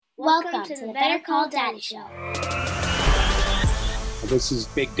Welcome to the Better Call Daddy Show. This is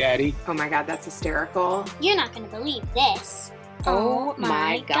Big Daddy. Oh my God, that's hysterical. You're not going to believe this. Oh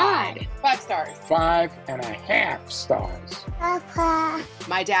my God. 5 stars. 5.5 stars. Papa.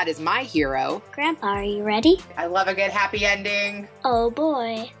 My dad is my hero. Grandpa, are you ready? I love a good happy ending. Oh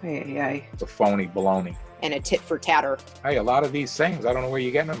boy. Hey. It's a phony baloney. And a tit for tatter. Hey, a lot of these things, I don't know where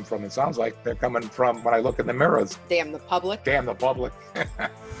you're getting them from. It sounds like they're coming from when I look in the mirrors. Damn the public. Damn the public.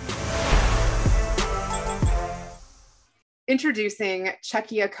 Introducing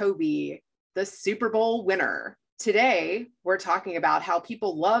Chucky Jacoby, the Super Bowl winner. Today, we're talking about how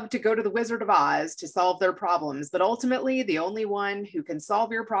people love to go to the Wizard of Oz to solve their problems, but ultimately, the only one who can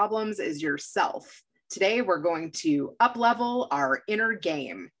solve your problems is yourself. Today, we're going to up-level our inner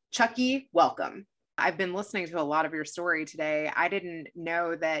game. Chucky, welcome. I've been listening to a lot of your story today. I didn't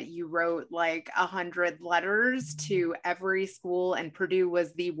know that you wrote like 100 letters to every school, and Purdue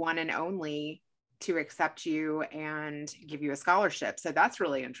was the one and only to accept you and give you a scholarship. So that's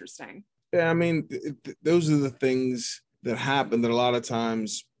really interesting. Yeah, I mean, those are the things that happen that a lot of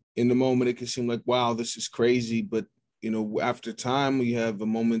times in the moment it can seem like, wow, this is crazy. But, you know, after time, we have a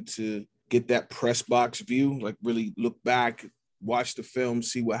moment to get that press box view, like really look back, watch the film,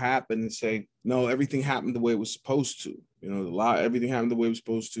 see what happened and say, no, everything happened the way it was supposed to. You know, everything happened the way it was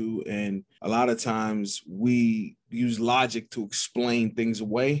supposed to. And a lot of times we use logic to explain things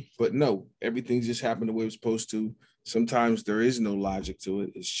away, but no, everything just happened the way it was supposed to. Sometimes there is no logic to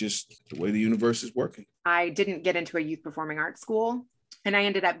it. It's just the way the universe is working. I didn't get into a youth performing arts school, and I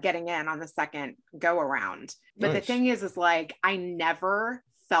ended up getting in on the second go around. But Nice. The thing is like, I never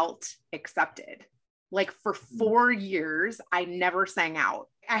felt accepted. Like for 4 years, I never sang out.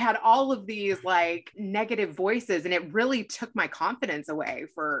 I had all of these like negative voices, and it really took my confidence away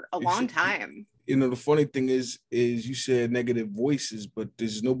for a long time. You know, the funny thing is you said negative voices, but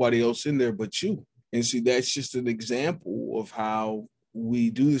there's nobody else in there but you. And see, that's just an example of how we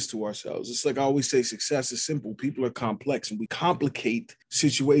do this to ourselves. It's like I always say, success is simple. People are complex, and we complicate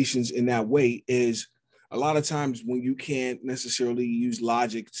situations in that way. Is a lot of times when you can't necessarily use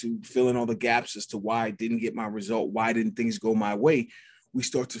logic to fill in all the gaps as to why I didn't get my result, why didn't things go my way, we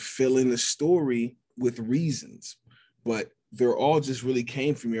start to fill in the story with reasons. But they're all just really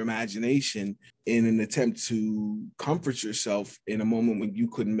came from your imagination in an attempt to comfort yourself in a moment when you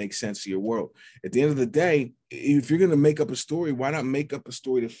couldn't make sense of your world. At the end of the day, if you're going to make up a story, why not make up a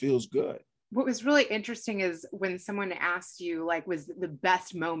story that feels good? What was really interesting is when someone asked you, like, was the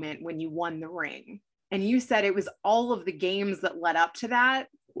best moment when you won the ring? And you said it was all of the games that led up to that.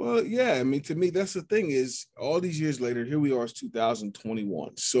 Well, yeah, I mean, to me, that's the thing is all these years later, here we are, it's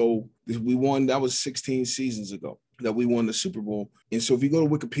 2021. So we won, that was 16 seasons ago that we won the Super Bowl. And so if you go to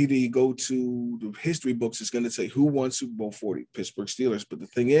Wikipedia, you go to the history books, it's going to say who won Super Bowl 40, Pittsburgh Steelers. But the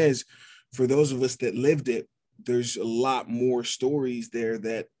thing is, for those of us that lived it, there's a lot more stories there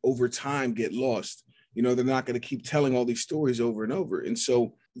that over time get lost. You know, they're not going to keep telling all these stories over and over. And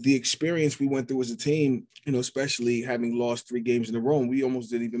so the experience we went through as a team, you know, especially having lost 3 games in a row, we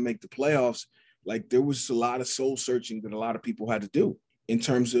almost didn't even make the playoffs. Like there was a lot of soul searching that a lot of people had to do in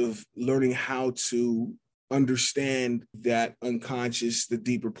terms of learning how to understand that unconscious, the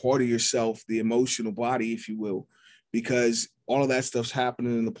deeper part of yourself, the emotional body, if you will, because all of that stuff's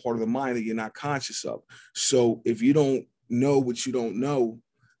happening in the part of the mind that you're not conscious of. So if you don't know what you don't know,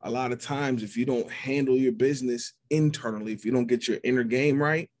 a lot of times, if you don't handle your business internally, if you don't get your inner game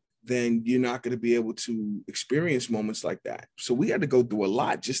right, then you're not going to be able to experience moments like that. So we had to go through a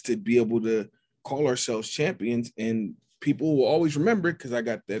lot just to be able to call ourselves champions. And people will always remember it because I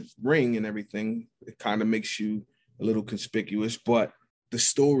got that ring and everything. It kind of makes you a little conspicuous. But the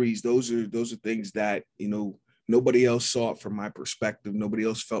stories, those are things that, you know, nobody else saw it from my perspective. Nobody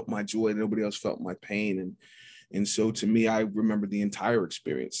else felt my joy. Nobody else felt my pain. And so to me, I remember the entire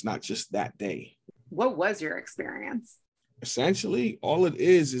experience, not just that day. What was your experience? Essentially, all it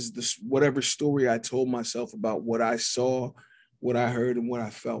is this whatever story I told myself about what I saw, what I heard, and what I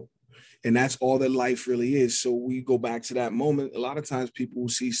felt. And that's all that life really is. So we go back to that moment. A lot of times people will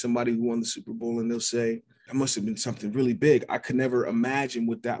see somebody who won the Super Bowl and they'll say, that must have been something really big. I could never imagine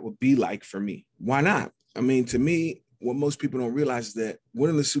what that would be like for me. Why not? I mean, to me, what most people don't realize is that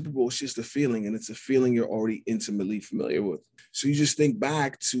winning the Super Bowl is just a feeling, and it's a feeling you're already intimately familiar with. So you just think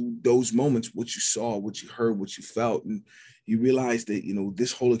back to those moments, what you saw, what you heard, what you felt, and you realize that, you know,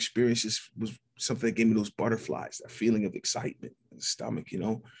 this whole experience was something that gave me those butterflies, that feeling of excitement in the stomach, you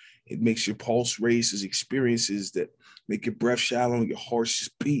know. It makes your pulse race, as experiences that make your breath shallow and your heart's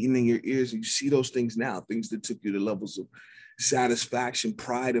just beating in your ears. And you see those things now, things that took you to levels of satisfaction,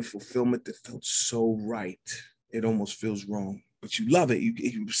 pride, and fulfillment that felt so right. It almost feels wrong. but you love it.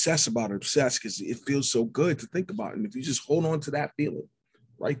 You obsess about it, because it feels so good to think about. And if you just hold on to that feeling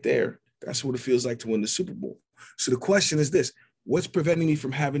right there, that's what it feels like to win the Super Bowl. So the question is this: what's preventing me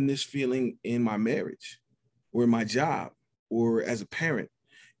from having this feeling in my marriage or in my job or as a parent?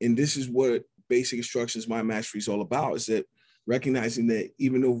 And this is what Basic Instructions Mind Mastery is all about, is that recognizing that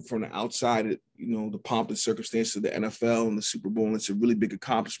even though from the outside, the pomp and circumstance of the NFL and the Super Bowl, it's a really big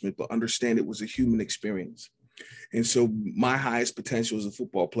accomplishment, but understand it was a human experience. And so my highest potential as a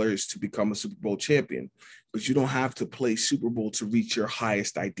football player is to become a Super Bowl champion, but you don't have to play Super Bowl to reach your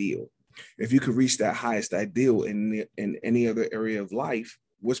highest ideal. If you could reach that highest ideal in any other area of life,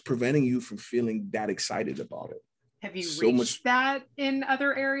 what's preventing you from feeling that excited about it? Have you reached that in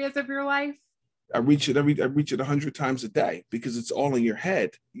other areas of your life? I reach it 100 times a day, because it's all in your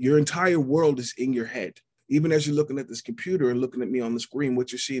head. Your entire world is in your head. Even as you're looking at this computer and looking at me on the screen,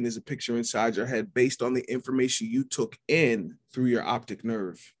 what you're seeing is a picture inside your head based on the information you took in through your optic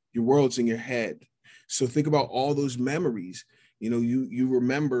nerve. Your world's in your head. So think about all those memories. You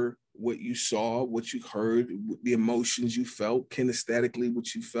remember what you saw, what you heard, the emotions you felt, kinesthetically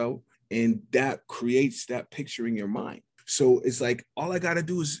what you felt, and that creates that picture in your mind. So it's like, all I got to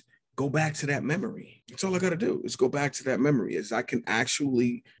do is go back to that memory. That's all I got to do is go back to that memory. Is I can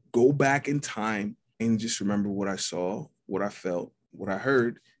actually go back in time and just remember what I saw, what I felt, what I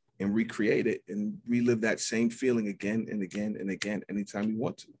heard, and recreate it and relive that same feeling again and again and again, anytime you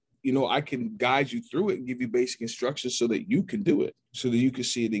want to. I can guide you through it and give you basic instructions so that you can do it, so that you can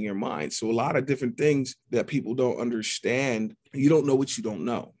see it in your mind. So a lot of different things that people don't understand. You don't know what you don't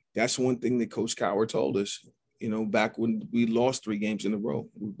know. That's one thing that Coach Cowher told us, back when we lost 3 games in a row.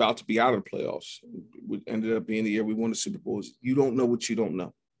 We're about to be out of the playoffs. It ended up being the year we won the Super Bowl. You don't know what you don't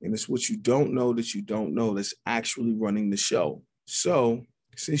know. And it's what you don't know that you don't know that's actually running the show. So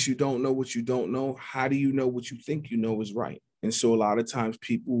since you don't know what you don't know, how do you know what you think you know is right? And so a lot of times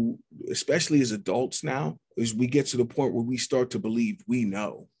people, especially as adults now, is we get to the point where we start to believe we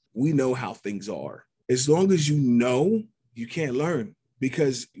know how things are. As long as you know, you can't learn,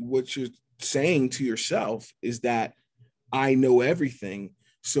 because what you're saying to yourself is that I know everything.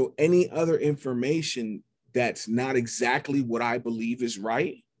 So any other information that's not exactly what I believe is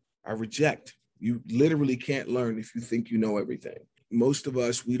right, I reject. You literally can't learn if you think you know everything. Most of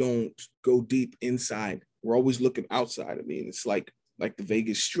us, we don't go deep inside. We're always looking outside. I mean, it's like the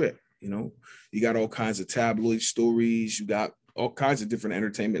Vegas Strip, you got all kinds of tabloid stories. You got all kinds of different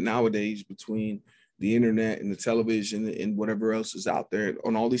entertainment nowadays between the internet and the television and whatever else is out there.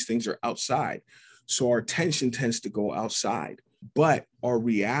 And all these things are outside. So our attention tends to go outside, but our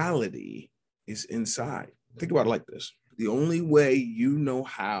reality is inside. Think about it like this. The only way you know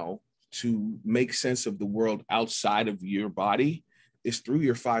how to make sense of the world outside of your body is through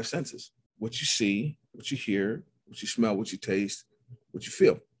your 5 senses. What you see, what you hear, what you smell, what you taste, what you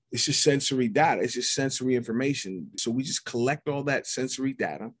feel. It's just sensory data. It's just sensory information. So we just collect all that sensory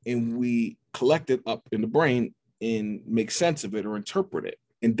data and we collect it up in the brain and make sense of it or interpret it.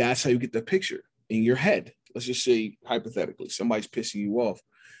 And that's how you get the picture in your head. Let's just say, hypothetically, somebody's pissing you off.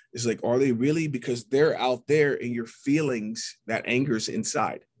 It's like, are they really? Because they're out there and your feelings, that anger's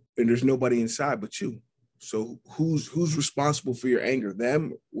inside. And there's nobody inside but you. So who's responsible for your anger,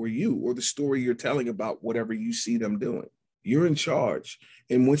 them or you, or the story you're telling about whatever you see them doing? You're in charge.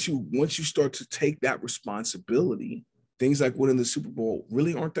 And once you start to take that responsibility, things like winning the Super Bowl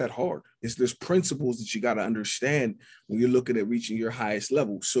really aren't that hard. There's principles that you got to understand when you're looking at reaching your highest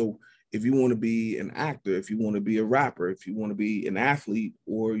level. So if you want to be an actor, if you want to be a rapper, if you want to be an athlete,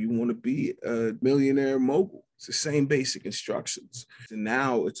 or you want to be a millionaire mogul, it's the same basic instructions. And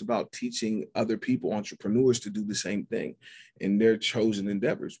now it's about teaching other people, entrepreneurs, to do the same thing in their chosen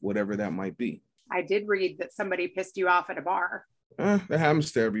endeavors, whatever that might be. I did read that somebody pissed you off at a bar. That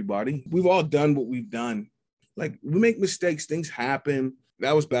happens to everybody. We've all done what we've done. Like, we make mistakes, things happen.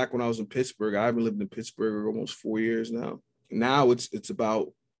 That was back when I was in Pittsburgh. I haven't lived in Pittsburgh almost 4 years now. Now it's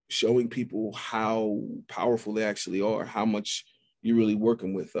about showing people how powerful they actually are, how much you're really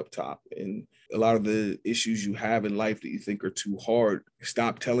working with up top. And a lot of the issues you have in life that you think are too hard,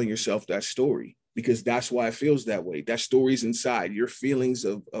 stop telling yourself that story, because that's why it feels that way. That story's inside. Your feelings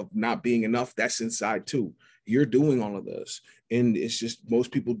of not being enough, that's inside too. You're doing all of this. And it's just,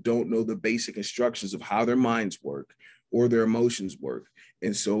 most people don't know the basic instructions of how their minds work or their emotions work.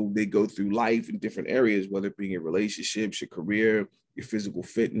 And so they go through life in different areas, whether it be your relationships, your career, your physical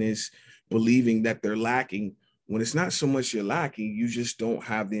fitness, believing that they're lacking, when it's not so much you're lacking, you just don't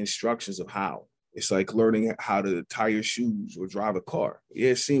have the instructions of how. It's like learning how to tie your shoes or drive a car. Yeah,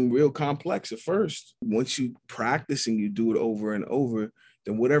 it seemed real complex at first. Once you practice and you do it over and over,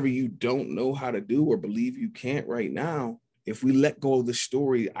 then whatever you don't know how to do or believe you can't right now, If we let go of the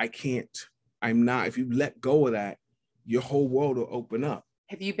story, if you let go of that, your whole world will open up.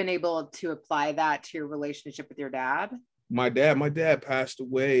 Have you been able to apply that to your relationship with your dad? My dad passed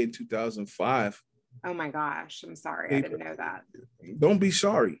away in 2005. Oh my gosh, I'm sorry. I didn't know that. Don't be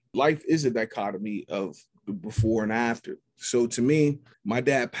sorry. Life is a dichotomy of the before and after. So to me, my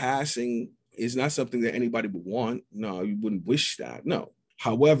dad passing is not something that anybody would want. No, you wouldn't wish that. No.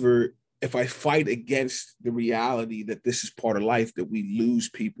 However, if I fight against the reality that this is part of life, that we lose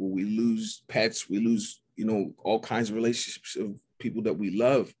people, we lose pets, we lose, all kinds of relationships of people that we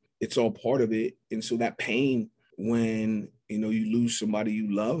love, it's all part of it. And so that pain when, you lose somebody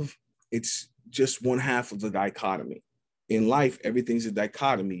you love, it's just one half of the dichotomy. In life, everything's a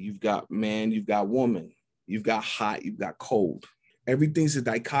dichotomy. You've got man, you've got woman, you've got hot, you've got cold. Everything's a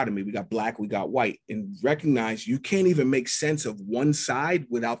dichotomy. We got black, we got white. And recognize you can't even make sense of one side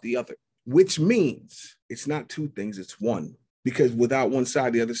without the other, which means it's not two things, it's one. Because without one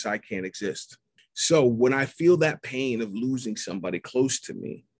side, the other side can't exist. So when I feel that pain of losing somebody close to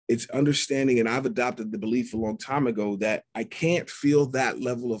me, it's understanding, and I've adopted the belief a long time ago that I can't feel that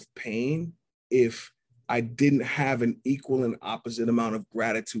level of pain if I didn't have an equal and opposite amount of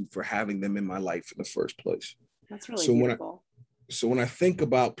gratitude for having them in my life in the first place. That's really beautiful. So when I think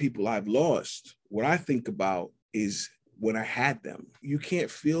about people I've lost, what I think about is when I had them. You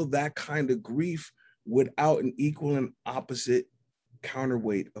can't feel that kind of grief without an equal and opposite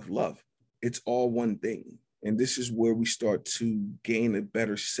counterweight of love. It's all one thing. And this is where we start to gain a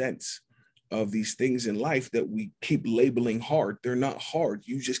better sense of these things in life that we keep labeling hard. They're not hard.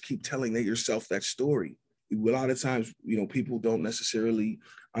 You just keep telling yourself that story. A lot of times, people don't necessarily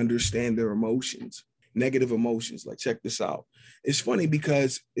understand their emotions, negative emotions. Like, check this out. It's funny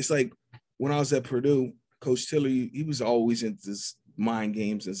because it's like when I was at Purdue, Coach Tiller, he was always into this mind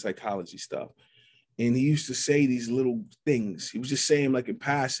games and psychology stuff. And he used to say these little things. He was just saying like in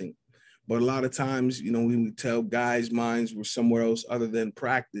passing. But a lot of times, we would tell guys' minds were somewhere else other than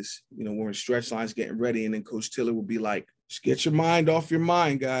practice. We're in stretch lines getting ready. And then Coach Tiller would be like, just get your mind off your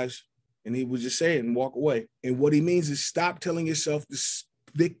mind, guys. And he would just say it and walk away. And what he means is stop telling yourself this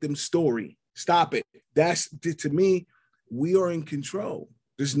victim story. Stop it. That's, to me, we are in control.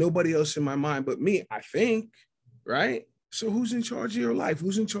 There's nobody else in my mind but me, I think, right? So who's in charge of your life?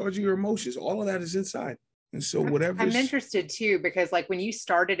 Who's in charge of your emotions? All of that is inside. And so whatever. I'm interested too, because like when you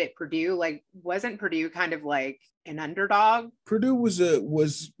started at Purdue, like wasn't Purdue kind of like an underdog? Purdue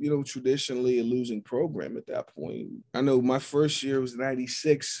was traditionally a losing program at that point. I know my first year was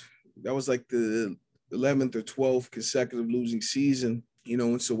 96. That was like the 11th or 12th consecutive losing season.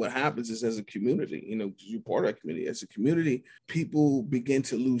 And so what happens is as a community, you're part of that community. As a community, people begin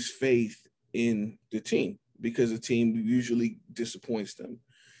to lose faith in the team because the team usually disappoints them.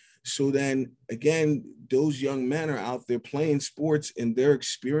 So then again, those young men are out there playing sports and they're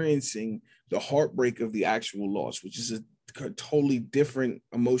experiencing the heartbreak of the actual loss, which is a totally different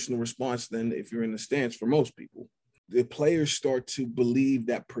emotional response than if you're in the stands for most people. The players start to believe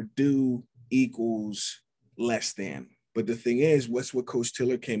that Purdue equals less than. But the thing is, what's what Coach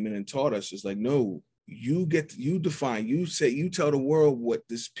Tiller came in and taught us is like, no, you define, you tell the world what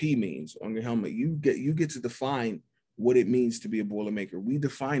this P means on your helmet. You get to define what it means to be a Boilermaker. We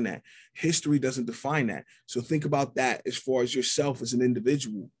define that. History doesn't define that. So think about that as far as yourself as an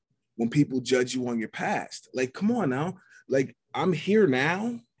individual. When people judge you on your past, like, come on now, like I'm here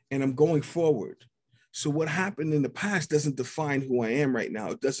now and I'm going forward. So what happened in the past doesn't define who I am right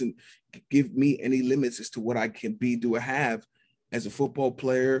now. It doesn't give me any limits as to what I can be, do, or have as a football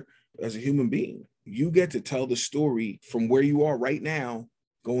player, as a human being. You get to tell the story from where you are right now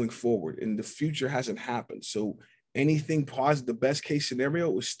going forward, and the future hasn't happened. So anything positive, the best case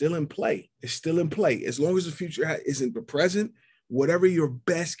scenario is still in play. It's still in play. As long as the future isn't the present, whatever your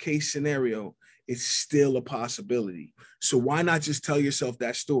best case scenario, it's still a possibility. So why not just tell yourself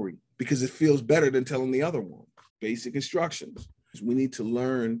that story? Because it feels better than telling the other one. Basic instructions. We need to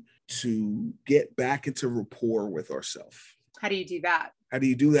learn to get back into rapport with ourselves. How do you do that? How do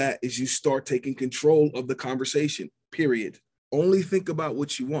you do that is you start taking control of the conversation, period. Only think about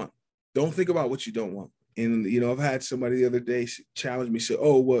what you want. Don't think about what you don't want. And, I've had somebody the other day challenge me, say,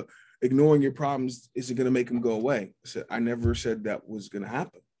 oh, well, ignoring your problems isn't going to make them go away. I said, I never said that was going to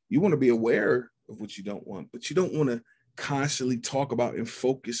happen. You want to be aware of what you don't want, but you don't want to constantly talk about and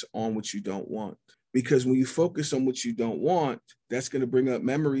focus on what you don't want. Because when you focus on what you don't want, that's going to bring up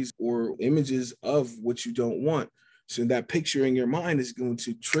memories or images of what you don't want. So that picture in your mind is going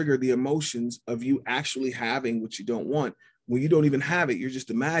to trigger the emotions of you actually having what you don't want. When you don't even have it, you're just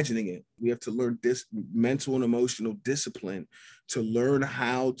imagining it. We have to learn this mental and emotional discipline to learn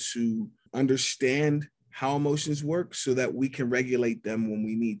how to understand how emotions work so that we can regulate them when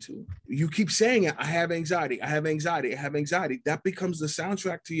we need to. You keep saying it, I have anxiety, I have anxiety, I have anxiety. That becomes the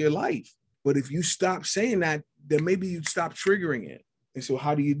soundtrack to your life. But if you stop saying that, then maybe you'd stop triggering it. And so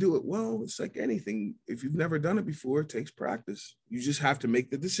how do you do it? Well, it's like anything. If you've never done it before, it takes practice. You just have to make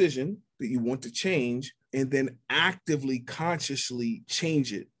the decision that you want to change and then actively, consciously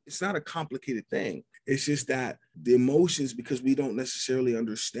change it. It's not a complicated thing. It's just that the emotions, because we don't necessarily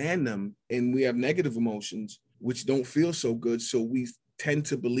understand them, and we have negative emotions, which don't feel so good. So we tend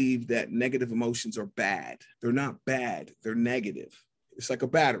to believe that negative emotions are bad. They're not bad. They're negative. It's like a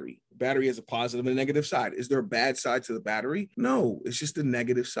battery. A battery has a positive and a negative side. Is there a bad side to the battery? No, it's just a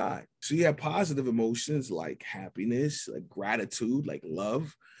negative side. So you have positive emotions like happiness, like gratitude, like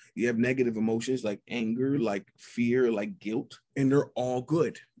love. You have negative emotions like anger, like fear, like guilt, and they're all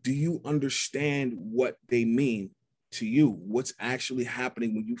good. Do you understand what they mean to you? What's actually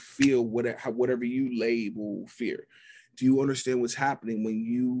happening when you feel whatever you label fear? Do you understand what's happening when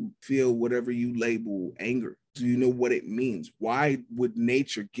you feel whatever you label anger? Do you know what it means? Why would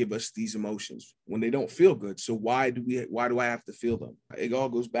nature give us these emotions when they don't feel good? So why do I have to feel them? It all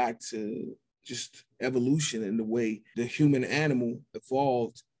goes back to just evolution and the way the human animal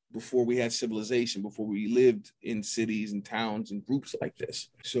evolved before we had civilization, before we lived in cities and towns and groups like this.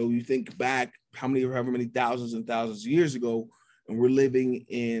 So you think back however many thousands and thousands of years ago, and we're living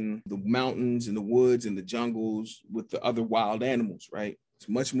in the mountains and the woods and the jungles with the other wild animals, right? It's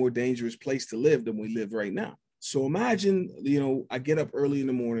a much more dangerous place to live than we live right now. So imagine, I get up early in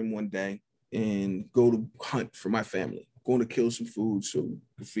the morning one day and go to hunt for my family, going to kill some food so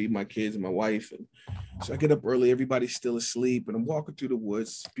to feed my kids and my wife. And so I get up early, everybody's still asleep, and I'm walking through the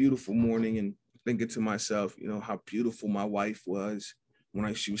woods, beautiful morning, and thinking to myself, how beautiful my wife was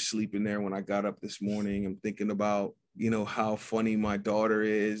when she was sleeping there when I got up this morning. I'm thinking about, how funny my daughter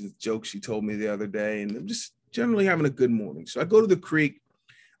is, the jokes she told me the other day, and I'm just generally having a good morning. So I go to the creek,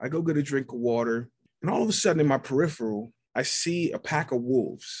 I go get a drink of water, and all of a sudden in my peripheral, I see a pack of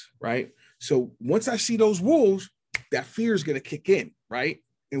wolves, right? So once I see those wolves, that fear is going to kick in, right?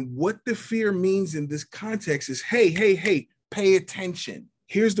 And what the fear means in this context is, hey, pay attention.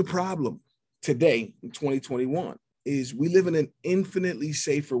 Here's the problem today in 2021 is we live in an infinitely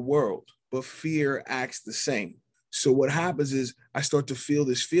safer world, but fear acts the same. So what happens is I start to feel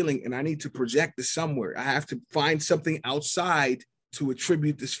this feeling and I need to project it somewhere. I have to find something outside to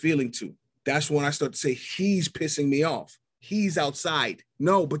attribute this feeling to. That's when I start to say, he's pissing me off. He's outside.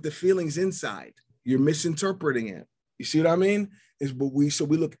 No, but the feeling's inside. You're misinterpreting it. You see what I mean? So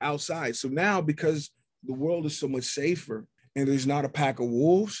we look outside. So now, because the world is so much safer and there's not a pack of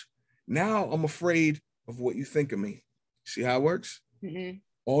wolves, now I'm afraid of what you think of me. See how it works? Mm-hmm.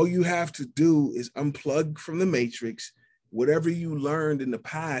 All you have to do is unplug from the matrix. Whatever you learned in the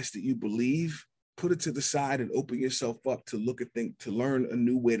past that you believe, put it to the side and open yourself up to to learn a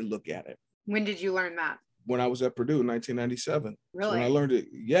new way to look at it. When did you learn that? When I was at Purdue in 1997. Really? So when I learned it,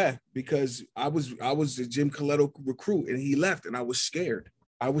 yeah, because I was a Jim Coletto recruit and he left and I was scared.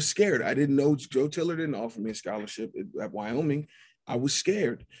 I didn't know. Joe Tiller didn't offer me a scholarship at Wyoming. I was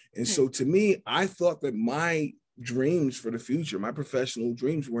scared. And so to me, I thought that my dreams for the future, my professional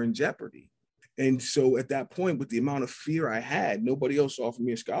dreams were in jeopardy. And so at that point, with the amount of fear I had, nobody else offered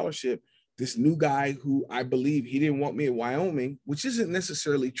me a scholarship. This new guy who I believe he didn't want me at Wyoming, which isn't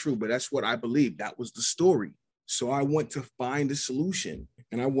necessarily true, but that's what I believed. That was the story. So I went to find a solution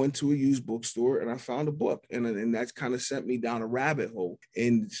and I went to a used bookstore and I found a book and that's kind of sent me down a rabbit hole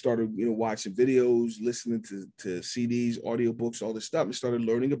and started, watching videos, listening to CDs, audiobooks, all this stuff, and started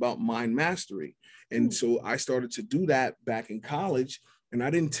learning about mind mastery. And so I started to do that back in college and I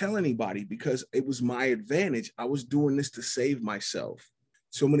didn't tell anybody because it was my advantage. I was doing this to save myself.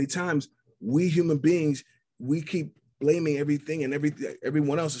 So many times we human beings, we keep blaming everything and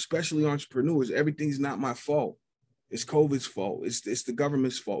everyone else, especially entrepreneurs. Everything's not my fault. It's COVID's fault. It's the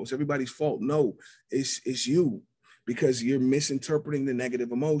government's fault. It's everybody's fault. No, it's you because you're misinterpreting the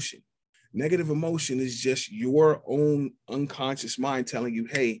negative emotion. Negative emotion is just your own unconscious mind telling you,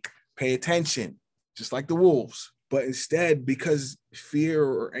 hey, pay attention, just like the wolves. But instead, because fear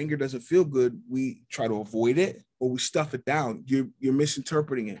or anger doesn't feel good, we try to avoid it or we stuff it down. You're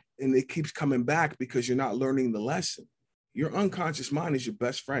misinterpreting it. And it keeps coming back because you're not learning the lesson. Your unconscious mind is your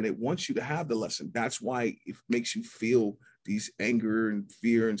best friend. It wants you to have the lesson. That's why it makes you feel these anger and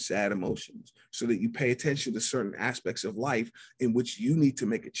fear and sad emotions so that you pay attention to certain aspects of life in which you need to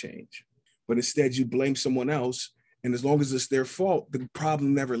make a change. But instead, you blame someone else. And as long as it's their fault, the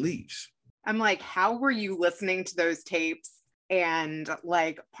problem never leaves. I'm like, how were you listening to those tapes and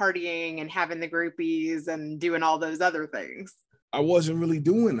like partying and having the groupies and doing all those other things? I wasn't really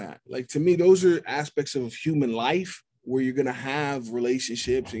doing that. Like, to me, those are aspects of human life where you're going to have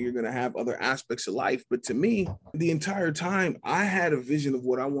relationships and you're going to have other aspects of life. But to me, the entire time, I had a vision of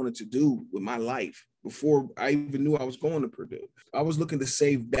what I wanted to do with my life before I even knew I was going to Purdue. I was looking to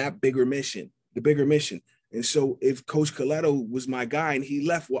save that bigger mission, the bigger mission. And so if Coach Coletto was my guy and he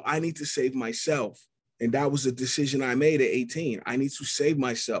left, well, I need to save myself. And that was a decision I made at 18. I need to save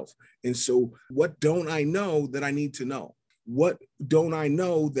myself. And so what don't I know that I need to know? What don't I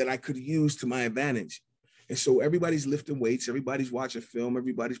know that I could use to my advantage? And so everybody's lifting weights, everybody's watching film,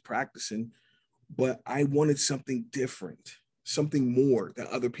 everybody's practicing, but I wanted something different, something more that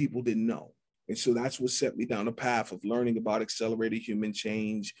other people didn't know. And so that's what set me down the path of learning about accelerated human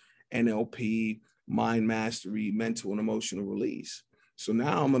change, NLP, mind mastery, mental and emotional release. So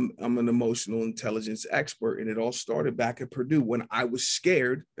now I'm an emotional intelligence expert, and it all started back at Purdue when I was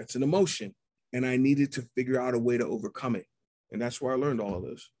scared. That's an emotion, and I needed to figure out a way to overcome it. And that's where I learned all of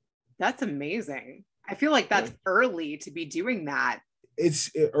this. That's amazing. I feel like that's early to be doing that.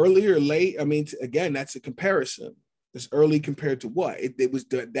 It's early or late. I mean, again, that's a comparison. It's early compared to what?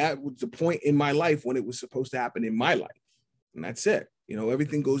 That was the point in my life when it was supposed to happen in my life. And that's it. You know,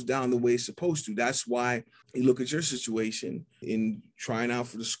 everything goes down the way it's supposed to. That's why you look at your situation in trying out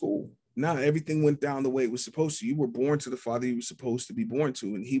for the school. Now, everything went down the way it was supposed to. You were born to the father you were supposed to be born to,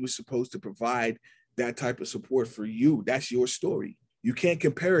 and he was supposed to provide that type of support for you. That's your story. You can't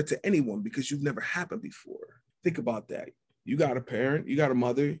compare it to anyone because you've never happened before. Think about that. You got a parent, you got a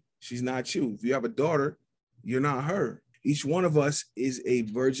mother, she's not you. If you have a daughter, you're not her. Each one of us is a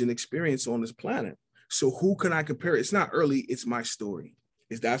virgin experience on this planet. So who can I compare? It's not early, it's my story.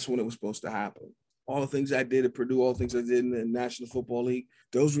 That's when it was supposed to happen. All the things I did at Purdue, all the things I did in the National Football League,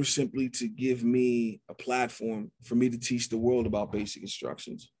 those were simply to give me a platform for me to teach the world about basic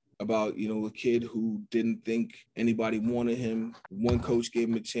instructions, about, you know, a kid who didn't think anybody wanted him. One coach gave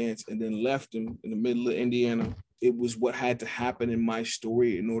him a chance and then left him in the middle of Indiana. It was what had to happen in my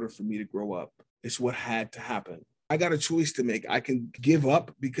story in order for me to grow up. It's what had to happen. I got a choice to make. I can give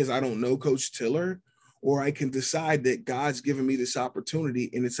up because I don't know Coach Tiller, or I can decide that God's given me this opportunity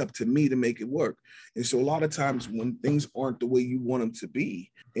and it's up to me to make it work. And so a lot of times when things aren't the way you want them to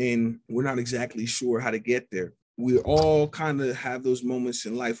be, and we're not exactly sure how to get there, we all kind of have those moments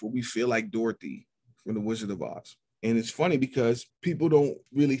in life where we feel like Dorothy from The Wizard of Oz. And it's funny because people don't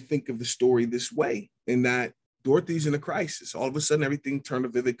really think of the story this way, in that Dorothy's in a crisis. All of a sudden, everything turned a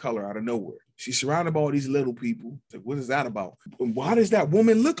vivid color out of nowhere. She's surrounded by all these little people. It's like, what is that about? And why does that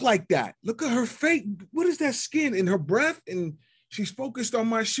woman look like that? Look at her face. What is that skin and her breath? And she's focused on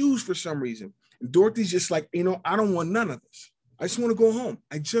my shoes for some reason. And Dorothy's just like, you know, I don't want none of this. I just want to go home.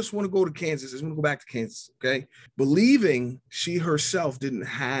 I just want to go to Kansas. I just want to go back to Kansas, okay? Believing she herself didn't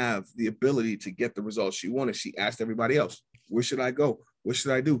have the ability to get the results she wanted, she asked everybody else, where should I go? What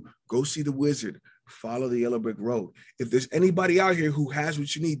should I do? Go see the wizard. Follow the yellow brick road. If there's anybody out here who has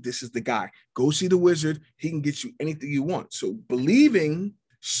what you need, this is the guy. Go see the wizard. He can get you anything you want. So believing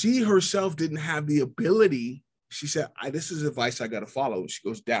she herself didn't have the ability, she said, this is advice I got to follow. She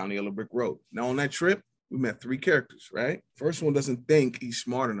goes down the yellow brick road. Now on that trip, we met 3 characters, right? First one doesn't think he's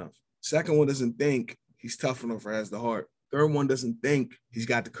smart enough. Second one doesn't think he's tough enough or has the heart. Third one doesn't think he's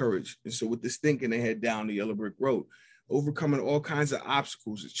got the courage. And so with this thinking, they head down the yellow brick road, overcoming all kinds of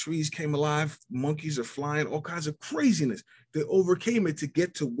obstacles. The trees came alive, monkeys are flying, all kinds of craziness. They overcame it to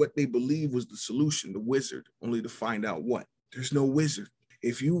get to what they believe was the solution, the wizard, only to find out what? There's no wizard.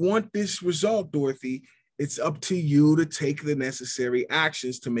 If you want this result, Dorothy, it's up to you to take the necessary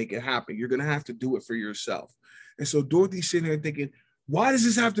actions to make it happen. You're going to have to do it for yourself. And so Dorothy's sitting there thinking, why does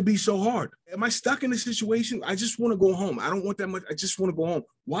this have to be so hard? Am I stuck in a situation? I just want to go home. I don't want that much. I just want to go home.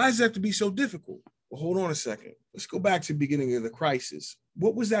 Why does it have to be so difficult? Well, hold on a second. Let's go back to the beginning of the crisis.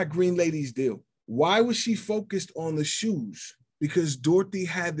 What was that green lady's deal? Why was she focused on the shoes? Because Dorothy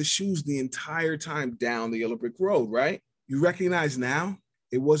had the shoes the entire time down the yellow brick road, right? You recognize now?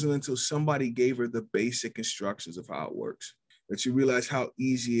 It wasn't until somebody gave her the basic instructions of how it works that you realize how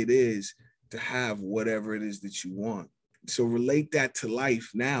easy it is to have whatever it is that you want. So relate that to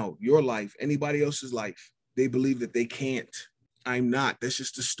life now, your life, anybody else's life. They believe that they can't. I'm not. That's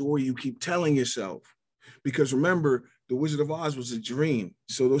just the story you keep telling yourself. Because remember, The Wizard of Oz was a dream.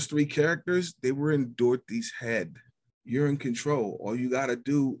 So those 3 characters, they were in Dorothy's head. You're in control. All you got to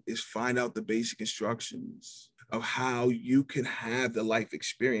do is find out the basic instructions of how you can have the life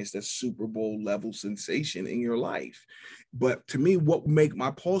experience, that Super Bowl level sensation in your life. But to me, what make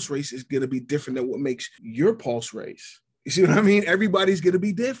my pulse race is going to be different than what makes your pulse race. You see what I mean? Everybody's going to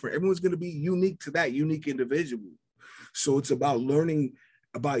be different. Everyone's going to be unique to that unique individual. So it's about learning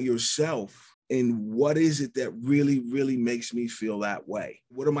about yourself And what is it that really, really makes me feel that way?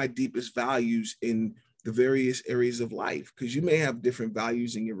 What are my deepest values in the various areas of life? Because you may have different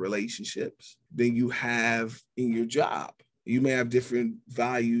values in your relationships than you have in your job. You may have different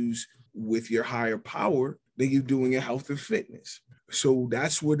values with your higher power than you do in your health and fitness. So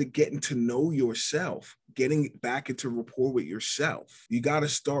that's where the getting to know yourself, getting back into rapport with yourself. You got to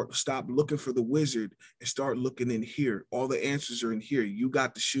stop looking for the wizard and start looking in here. All the answers are in here. You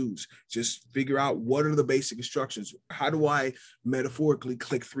got the shoes. Just figure out what are the basic instructions. How do I metaphorically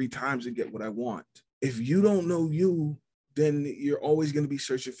click 3 times and get what I want? If you don't know you, then you're always going to be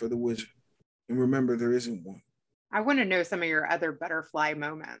searching for the wizard. And remember, there isn't one. I want to know some of your other butterfly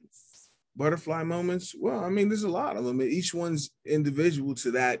moments. Butterfly moments? Well, I mean, there's a lot of them. Each one's individual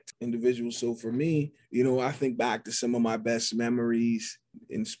to that individual. So for me, I think back to some of my best memories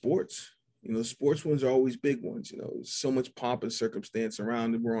in sports. Sports ones are always big ones. So much pomp and circumstance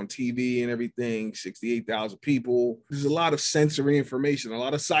around it. We're on TV and everything, 68,000 people. There's a lot of sensory information, a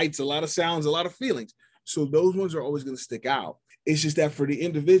lot of sights, a lot of sounds, a lot of feelings. So those ones are always going to stick out. It's just that for the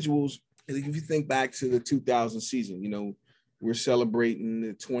individuals, if you think back to the 2000 season, we're celebrating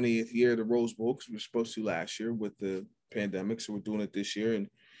the 20th year of the Rose Bowl because we were supposed to last year with the pandemic. So we're doing it this year. And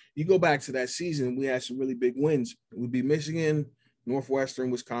you go back to that season, we had some really big wins. We'd be Michigan,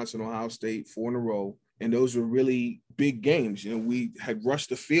 Northwestern, Wisconsin, Ohio State, 4 in a row. And those were really big games. We had rushed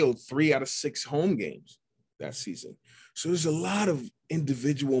the field 3 out of 6 home games that season. So there's a lot of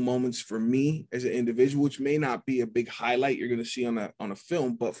individual moments for me as an individual, which may not be a big highlight you're going to see on a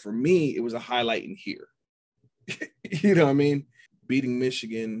film. But for me, it was a highlight in here. You know what I mean? Beating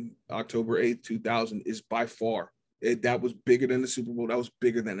Michigan October 8th, 2000 is by far, that was bigger than the Super Bowl. That was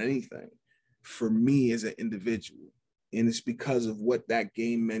bigger than anything for me as an individual. And it's because of what that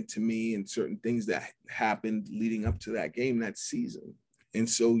game meant to me and certain things that happened leading up to that game that season. And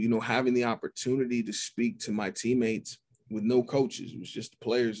so, having the opportunity to speak to my teammates with no coaches, it was just the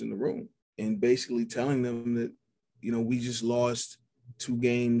players in the room, and basically telling them that, we just lost 2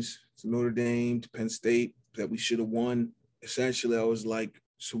 games to Notre Dame, to Penn State, that we should have won. Essentially, I was like,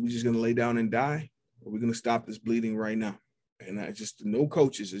 so we just going to lay down and die? Or are we going to stop this bleeding right now? And no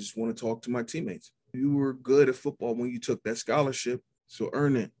coaches. I just want to talk to my teammates. You were good at football when you took that scholarship, so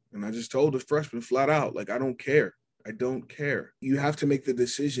earn it. And I just told the freshman flat out, I don't care. I don't care. You have to make the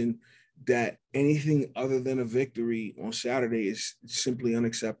decision that anything other than a victory on Saturday is simply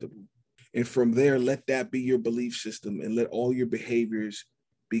unacceptable. And from there, let that be your belief system and let all your behaviors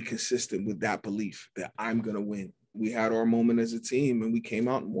be consistent with that belief that I'm going to win. We had our moment as a team and we came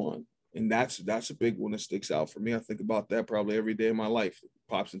out and won. And that's a big one that sticks out for me. I think about that probably every day of my life. It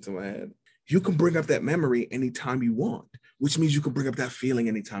pops into my head. You can bring up that memory anytime you want, which means you can bring up that feeling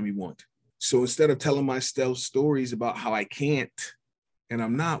anytime you want. So instead of telling myself stories about how I can't and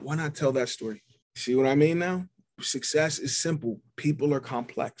I'm not, why not tell that story? See what I mean now? Success is simple. People are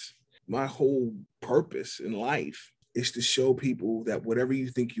complex. My whole purpose in life is to show people that whatever you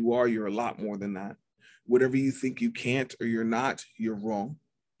think you are, you're a lot more than that. Whatever you think you can't or you're not, you're wrong.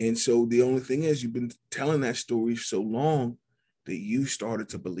 And so the only thing is you've been telling that story so long that you started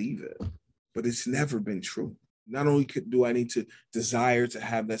to believe it, but it's never been true. Not only do I need to desire to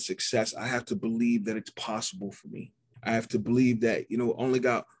have that success, I have to believe that it's possible for me. I have to believe that, only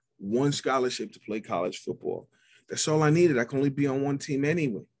got 1 scholarship to play college football. That's all I needed. I can only be on 1 team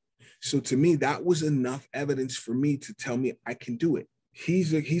anyway. So to me, that was enough evidence for me to tell me I can do it.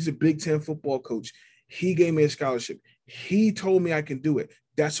 He's a Big Ten football coach. He gave me a scholarship. He told me I can do it.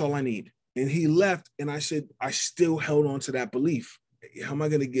 That's all I need. And he left, and I said, I still held on to that belief. How am I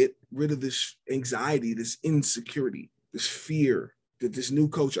going to get rid of this anxiety, this insecurity, this fear that this new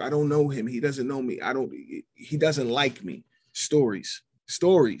coach, I don't know him. He doesn't know me. He doesn't like me. Stories.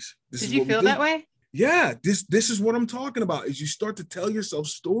 Did you feel that way? Yeah, this is what I'm talking about, is you start to tell yourself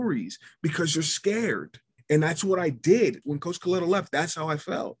stories because you're scared. And that's what I did when Coach Colletto left. That's how I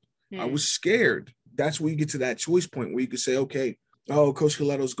felt. I was scared. That's where you get to that choice point where you could say, okay, oh, Coach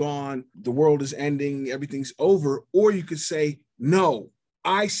Colletto's gone. The world is ending. Everything's over. Or you could say, no,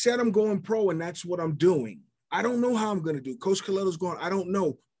 I said I'm going pro and that's what I'm doing. I don't know how I'm going to do. Coach Colletto's gone. I don't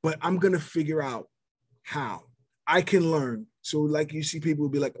know, but I'm going to figure out how. I can learn. So like you see people will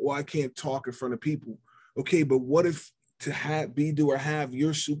be like, well, I can't talk in front of people. Okay, but what if to have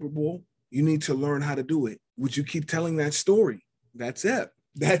your Super Bowl, you need to learn how to do it? Would you keep telling that story? That's it.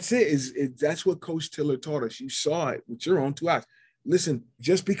 That's what Coach Tiller taught us. You saw it with your own 2 eyes. Listen,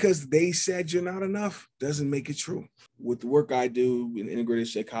 just because they said you're not enough doesn't make it true. With the work I do in integrated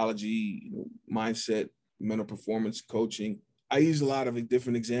psychology, mindset, mental performance coaching, I use a lot of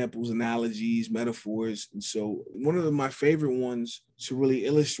different examples, analogies, metaphors. And so one of my favorite ones to really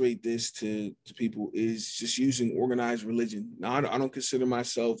illustrate this to people is just using organized religion. Now, I don't consider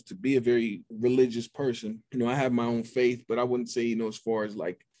myself to be a very religious person. You know, I have my own faith, but I wouldn't say, you know, as far as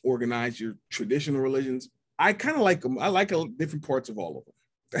like organize your traditional religions, I kind of like them. I like different parts of all of them.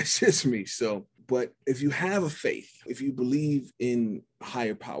 That's just me. So, but if you have a faith, if you believe in a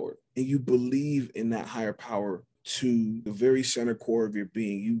higher power and you believe in that higher power to the very center core of your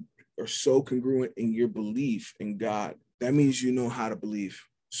being, you are so congruent in your belief in God. That means you know how to believe.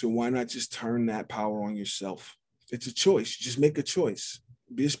 So why not just turn that power on yourself? It's a choice. Just make a choice.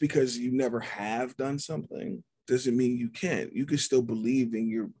 Just because you never have done something doesn't mean you can't. You can still believe in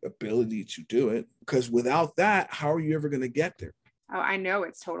your ability to do it, because without that, how are you ever going to get there? Oh, I know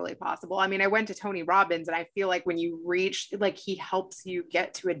it's totally possible. I mean, I went to Tony Robbins, and I feel like when you reach, like, he helps you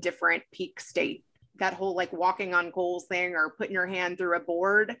get to a different peak state. That whole like walking on coals thing, or putting your hand through a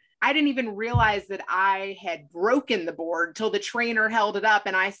board. I didn't even realize that I had broken the board till the trainer held it up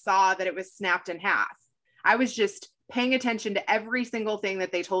and I saw that it was snapped in half. I was just paying attention to every single thing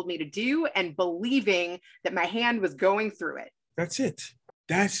that they told me to do and believing that my hand was going through it. That's it.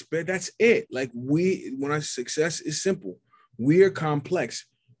 That's it. Like when our success is simple, we are complex.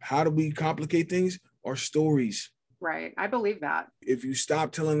 How do we complicate things? Our stories. Right. I believe that. If you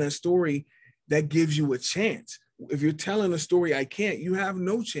stop telling that story, that gives you a chance. If you're telling a story, I can't, you have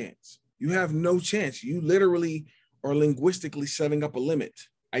no chance. You have no chance. You literally are linguistically setting up a limit.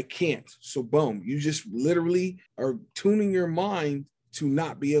 I can't. So boom, you just literally are tuning your mind to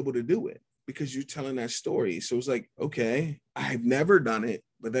not be able to do it because you're telling that story. So it's like, okay, I've never done it,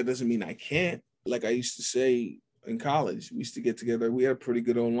 but that doesn't mean I can't. Like I used to say in college, we used to get together. We had a pretty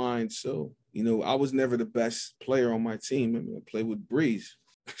good online. So, you know, I was never the best player on my team. I mean, I played with Breeze.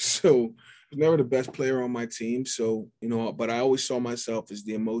 So I was never the best player on my team. So, you know, but I always saw myself as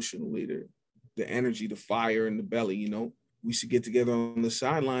the emotional leader, the energy, the fire in the belly, you know. We used to get together on the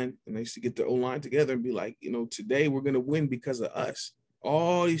sideline and I used to get the O-line together and be like, you know, today we're going to win because of us.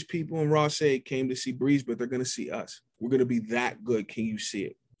 All these people in Ross-A came to see Breeze, but they're going to see us. We're going to be that good. Can you see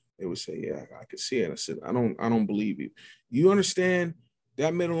it? They would say, yeah, I can see it. I said, I don't believe you. You understand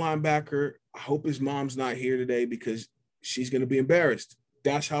that middle linebacker? I hope his mom's not here today because she's going to be embarrassed.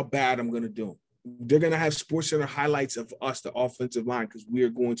 That's how bad I'm going to do him. They're going to have SportsCenter highlights of us, the offensive line, because we are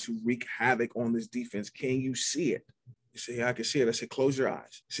going to wreak havoc on this defense. Can you see it? You say, yeah, I can see it. I said, close your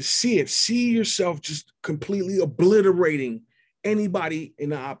eyes. I said, see it. See yourself just completely obliterating anybody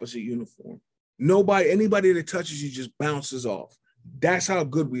in the opposite uniform. Anybody that touches you just bounces off. That's how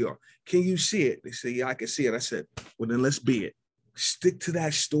good we are. Can you see it? They say, yeah, I can see it. I said, well, then let's be it. Stick to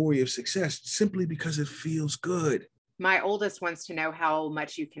that story of success simply because it feels good. My oldest wants to know how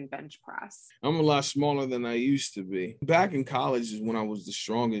much you can bench press. I'm a lot smaller than I used to be. Back in college is when I was the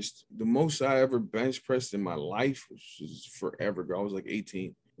strongest. The most I ever bench pressed in my life, which was forever ago, I was like 18.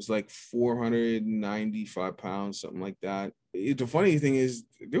 It was like 495 pounds, something like that. The funny thing is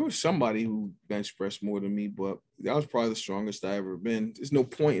there was somebody who bench pressed more than me, but that was probably the strongest I ever been. There's no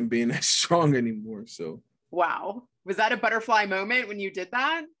point in being that strong anymore. So. Wow. Was that a butterfly moment when you did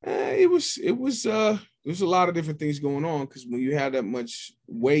that? There's a lot of different things going on because when you have that much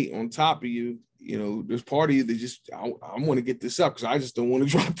weight on top of you, you know, there's part of you that just, I want to get this up because I just don't want to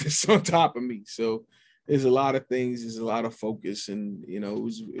drop this on top of me. So there's a lot of things, there's a lot of focus, and, you know,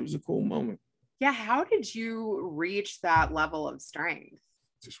 it was a cool moment. Yeah. How did you reach that level of strength?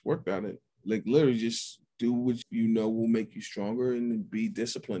 Just worked on it. Like literally just do what you know will make you stronger and be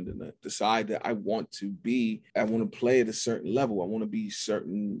disciplined in that. Decide that I want to play at a certain level. I want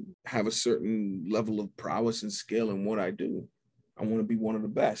to have a certain level of prowess and skill in what I do. I want to be one of the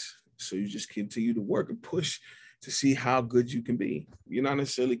best. So you just continue to work and push to see how good you can be. You're not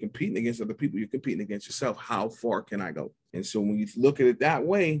necessarily competing against other people. You're competing against yourself. How far can I go? And so when you look at it that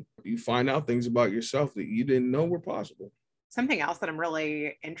way, you find out things about yourself that you didn't know were possible. Something else that I'm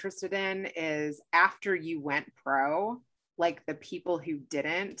really interested in is after you went pro, like the people who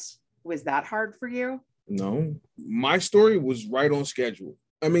didn't, was that hard for you? No, my story was right on schedule.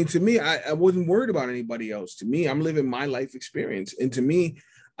 I mean, to me, I wasn't worried about anybody else. To me, I'm living my life experience. And to me,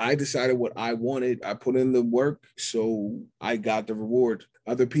 I decided what I wanted. I put in the work, so I got the reward.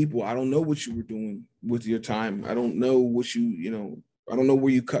 Other people, I don't know what you were doing with your time. I don't know what I don't know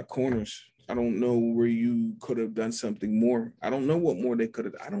where you cut corners. I don't know where you could have done something more. I don't know what more they could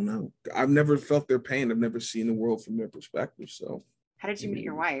have. I don't know. I've never felt their pain. I've never seen the world from their perspective. So how did you meet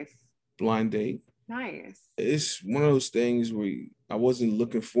your wife? Blind date. Nice. It's one of those things where I wasn't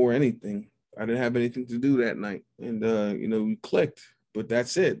looking for anything. I didn't have anything to do that night. And, we clicked. but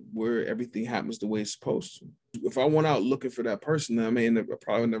that's it, where everything happens the way it's supposed to. If I went out looking for that person, I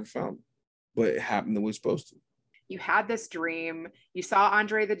probably never found him, but it happened the way it's supposed to. You had this dream. You saw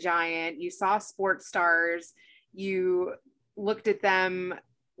Andre the Giant. You saw sports stars. You looked at them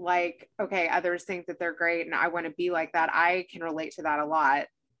like, okay, others think that they're great and I want to be like that. I can relate to that a lot.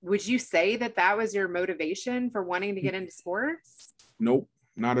 Would you say that that was your motivation for wanting to get into sports? Nope,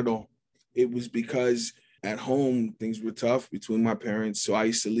 not at all. It was because at home, things were tough between my parents. So I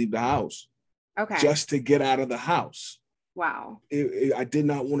used to leave the house just to get out of the house. Wow. I did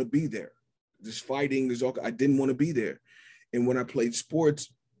not want to be there. There's fighting. I didn't want to be there. And when I played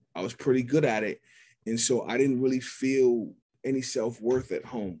sports, I was pretty good at it. And so I didn't really feel any self-worth at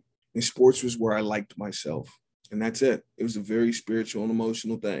home. And sports was where I liked myself. And that's it. It was a very spiritual and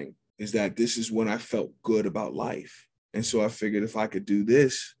emotional thing, is that this is when I felt good about life. And so I figured if I could do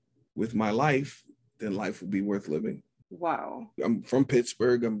this with my life, then life would be worth living. Wow. I'm from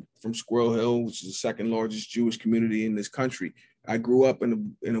Pittsburgh. I'm from Squirrel Hill, which is the second largest Jewish community in this country. I grew up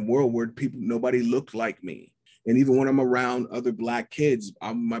in a world where nobody looked like me. And even when I'm around other Black kids,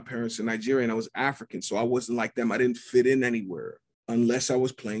 my parents are Nigerian, I was African, so I wasn't like them. I didn't fit in anywhere unless I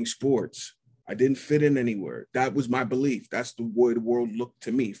was playing sports. I didn't fit in anywhere. That was my belief. That's the way the world looked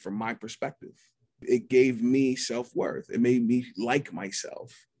to me from my perspective. It gave me self-worth. It made me like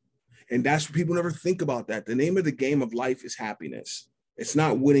myself. And that's what people never think about that. The name of the game of life is happiness. It's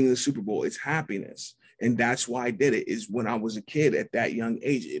not winning the Super Bowl, it's happiness. And that's why I did it, is when I was a kid at that young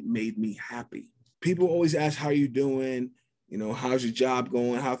age, it made me happy. People always ask, how are you doing? You know, how's your job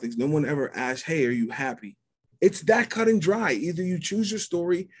going? How things? No one ever asks, hey, are you happy? It's that cut and dry. Either you choose your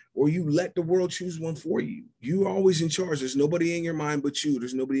story or you let the world choose one for you. You're always in charge. There's nobody in your mind but you.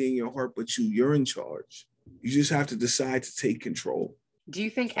 There's nobody in your heart but you. You're in charge. You just have to decide to take control. Do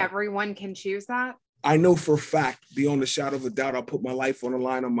you think everyone can choose that? I know for a fact, beyond a shadow of a doubt, I'll put my life on the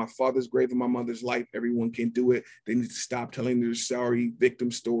line on my father's grave and my mother's life. Everyone can do it. They need to stop telling their sorry victim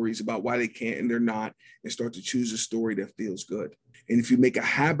stories about why they can't and they're not, and start to choose a story that feels good. And if you make a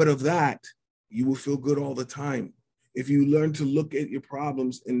habit of that, you will feel good all the time. If you learn to look at your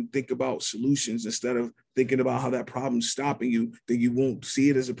problems and think about solutions instead of thinking about how that problem's stopping you, then you won't see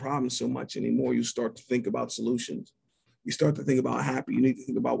it as a problem so much anymore. You start to think about solutions. You start to think about happy. You need to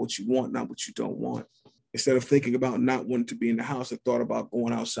think about what you want, not what you don't want. Instead of thinking about not wanting to be in the house, I thought about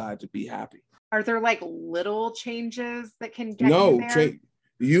going outside to be happy. Are there like little changes that can get you there?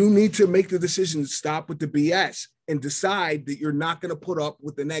 You need to make the decision to stop with the BS and decide that you're not going to put up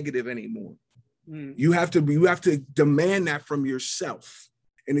with the negative anymore. You have to demand that from yourself.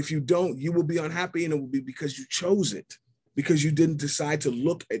 And if you don't, you will be unhappy, and it will be because you chose it. Because you didn't decide to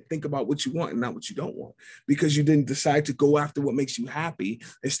look and think about what you want and not what you don't want. Because you didn't decide to go after what makes you happy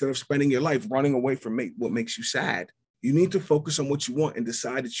instead of spending your life running away from what makes you sad. You need to focus on what you want and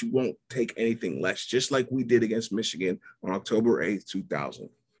decide that you won't take anything less, just like we did against Michigan on October 8th, 2000.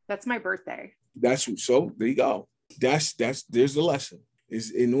 That's my birthday. So there you go. There's the lesson.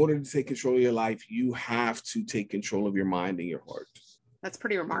 Is in order to take control of your life, you have to take control of your mind and your heart. That's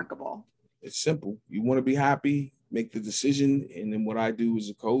pretty remarkable. It's simple. You want to be happy, make the decision. And then what I do as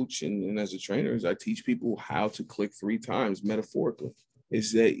a coach and as a trainer is I teach people how to click 3 times metaphorically.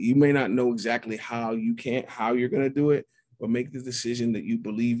 Is that you may not know exactly how you're going to do it, but make the decision that you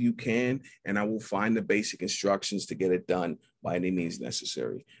believe you can. And I will find the basic instructions to get it done by any means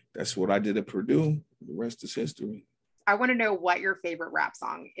necessary. That's what I did at Purdue. The rest is history. I want to know what your favorite rap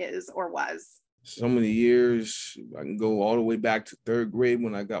song is or was. So many years. I can go all the way back to 3rd grade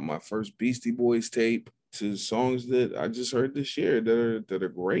when I got my first Beastie Boys tape, to songs that I just heard this year that are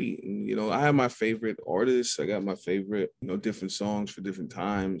great. And, you know, I have my favorite artists. I got my favorite, different songs for different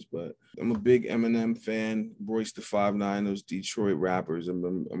times, but I'm a big Eminem fan, Royce da 5'9", those Detroit rappers.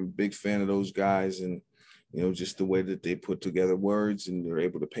 I'm a big fan of those guys, and, just the way that they put together words and they're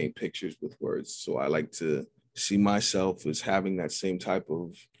able to paint pictures with words. So I like to see myself as having that same type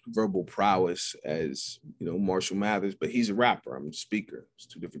of verbal prowess as, Marshall Mathers, but he's a rapper. I'm a speaker. It's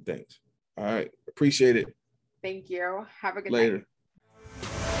 2 different things. All right. Appreciate it. Thank you. Have a good Later. night.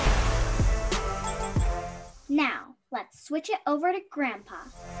 Now, let's switch it over to Grandpa.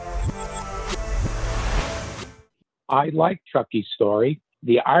 I like Chucky's story.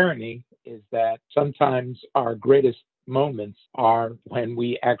 The irony is that sometimes our greatest moments are when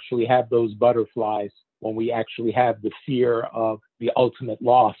we actually have those butterflies, when we actually have the fear of the ultimate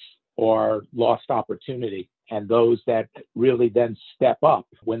loss or lost opportunity. And those that really then step up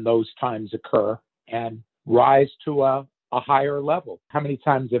when those times occur and rise to a higher level. How many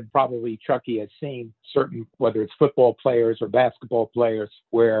times have probably Chucky has seen certain, whether it's football players or basketball players,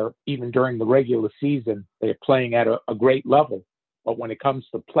 where even during the regular season, they're playing at a great level. But when it comes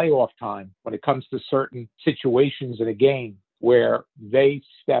to playoff time, when it comes to certain situations in a game where they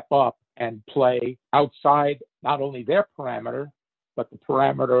step up and play outside not only their parameter, but the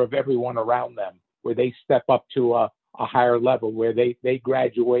parameter of everyone around them, where they step up to a higher level, where they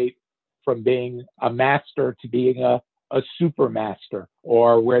graduate from being a master to being a super master,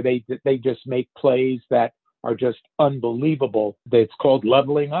 or where they just make plays that are just unbelievable. It's called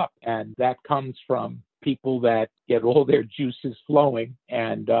leveling up. And that comes from people that get all their juices flowing,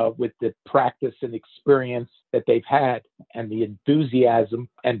 and with the practice and experience that they've had and the enthusiasm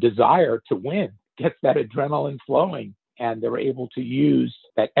and desire to win, gets that adrenaline flowing, and they're able to use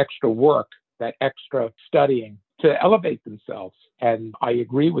that extra work, that extra studying to elevate themselves. And I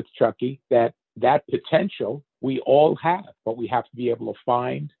agree with Chucky that potential we all have, but we have to be able to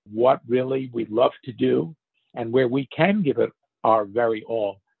find what really we love to do and where we can give it our very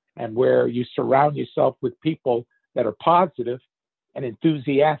all, and where you surround yourself with people that are positive and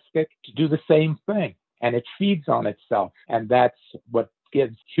enthusiastic to do the same thing. And it feeds on itself. And that's what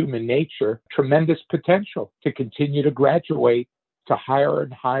gives human nature tremendous potential to continue to graduate to higher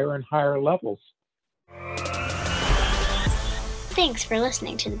and higher and higher levels. Thanks for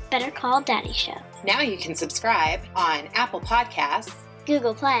listening to the Better Call Daddy Show. Now you can subscribe on Apple Podcasts,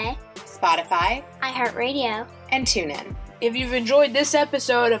 Google Play, Spotify, iHeartRadio, and TuneIn. If you've enjoyed this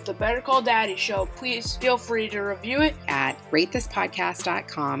episode of the Better Call Daddy Show, please feel free to review it at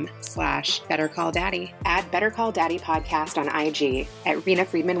ratethispodcast.com/BetterCallDaddy. Add Better Call Daddy Podcast on IG, at Rena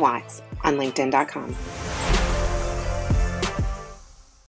Friedman Watts on LinkedIn.com.